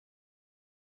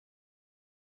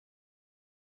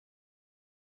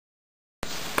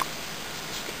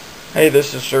Hey,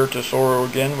 this is SirTesoroz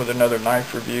again with another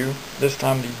knife review. This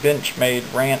time the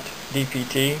Benchmade Rant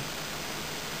DPT.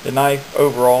 The knife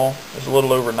overall is a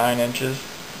little over 9 inches.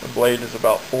 The blade is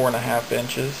about 4.5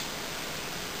 inches.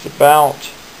 It's about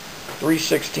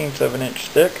 3/16 of an inch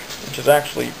thick, which is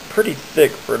actually pretty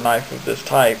thick for a knife of this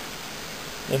type.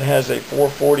 It has a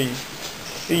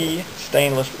 440C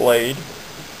stainless blade,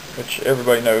 which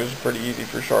everybody knows is pretty easy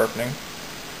for sharpening.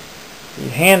 The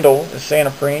handle is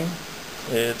Santoprene.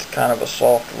 It's kind of a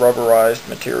soft rubberized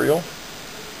material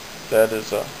that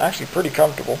is actually pretty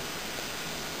comfortable.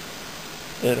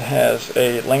 It has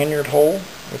a lanyard hole,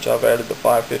 which I've added the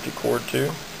 550 cord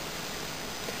to.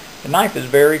 The knife is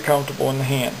very comfortable in the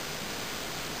hand.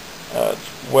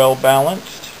 It's well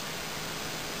balanced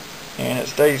and it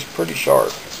stays pretty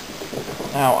sharp.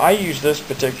 Now, I use this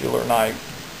particular knife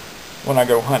when I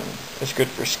go hunting. It's good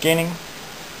for skinning.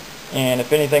 And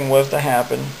if anything was to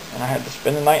happen, and I had to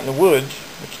spend the night in the woods,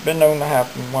 which has been known to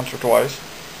happen once or twice,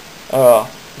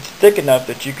 it's thick enough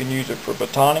that you can use it for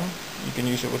batoning. You can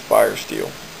use it with fire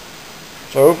steel.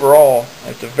 So overall,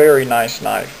 it's a very nice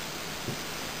knife.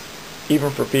 Even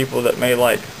for people that may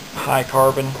like high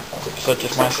carbon, such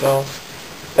as myself,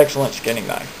 excellent skinning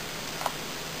knife.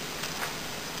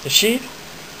 The sheath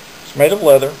is made of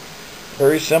leather,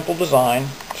 very simple design,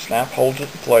 snap holds it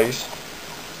in place.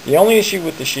 The only issue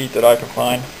with the sheath that I can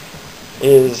find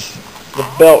is the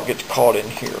belt gets caught in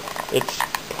here. It's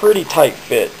pretty tight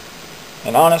fit.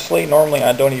 And honestly, normally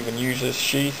I don't even use this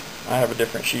sheath. I have a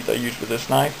different sheath I use with this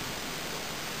knife.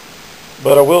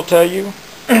 But I will tell you,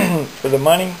 for the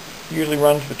money, usually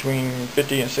runs between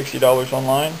 $50 and $60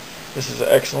 online. This is an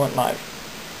excellent knife.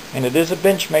 And it is a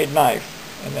Benchmade knife,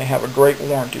 and they have a great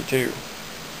warranty too.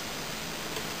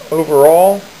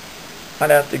 Overall, I'd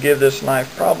have to give this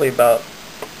knife probably about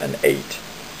an 8.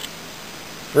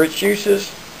 For its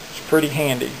uses, it's pretty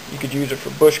handy. You could use it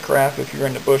for bushcraft if you're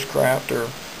into bushcraft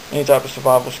or any type of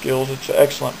survival skills. It's an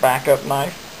excellent backup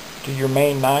knife to your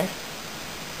main knife.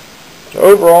 So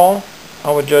overall,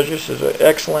 I would judge this as an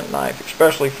excellent knife,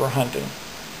 especially for hunting.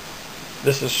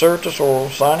 This is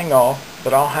SirTesoroz signing off,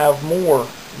 but I'll have more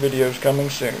videos coming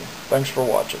soon. Thanks for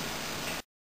watching.